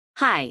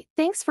Hi,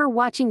 thanks for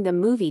watching the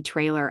movie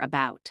trailer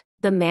about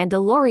The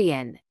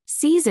Mandalorian,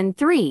 Season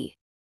 3.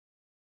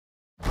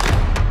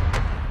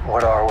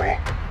 What are we?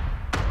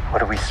 What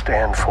do we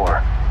stand for?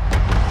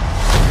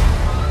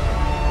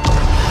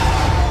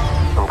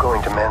 I'm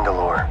going to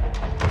Mandalore,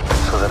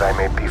 so that I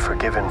may be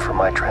forgiven for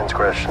my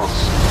transgressions.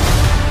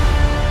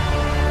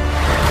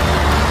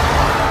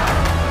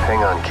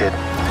 Hang on, kid.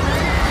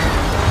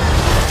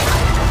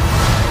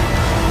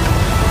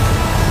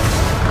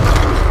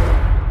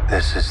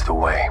 This is the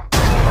way.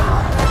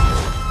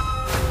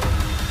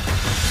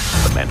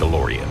 The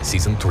Mandalorian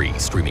Season 3,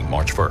 streaming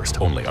March 1st,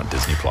 only on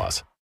Disney+.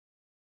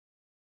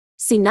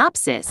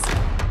 Synopsis.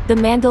 The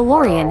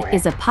Mandalorian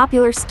is a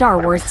popular Star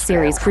Wars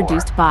series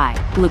produced by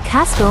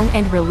Lucasfilm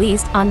and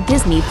released on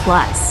Disney+.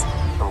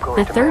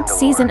 The third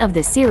season of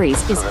the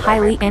series is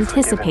highly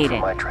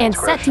anticipated and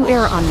set to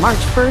air on March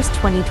 1st,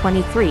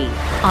 2023,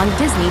 on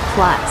Disney+.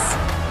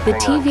 The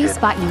TV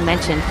spot you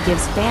mentioned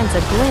gives fans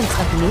a glimpse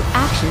of new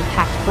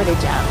action-packed footage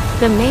of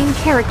the main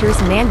characters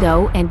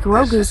Mando and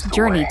Grogu's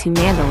journey to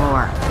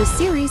Mandalore. The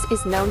series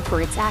is known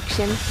for its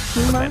action,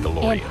 humor,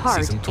 and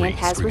heart, and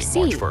has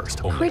received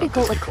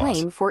critical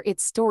acclaim for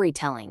its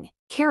storytelling,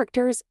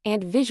 characters,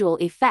 and visual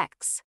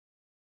effects.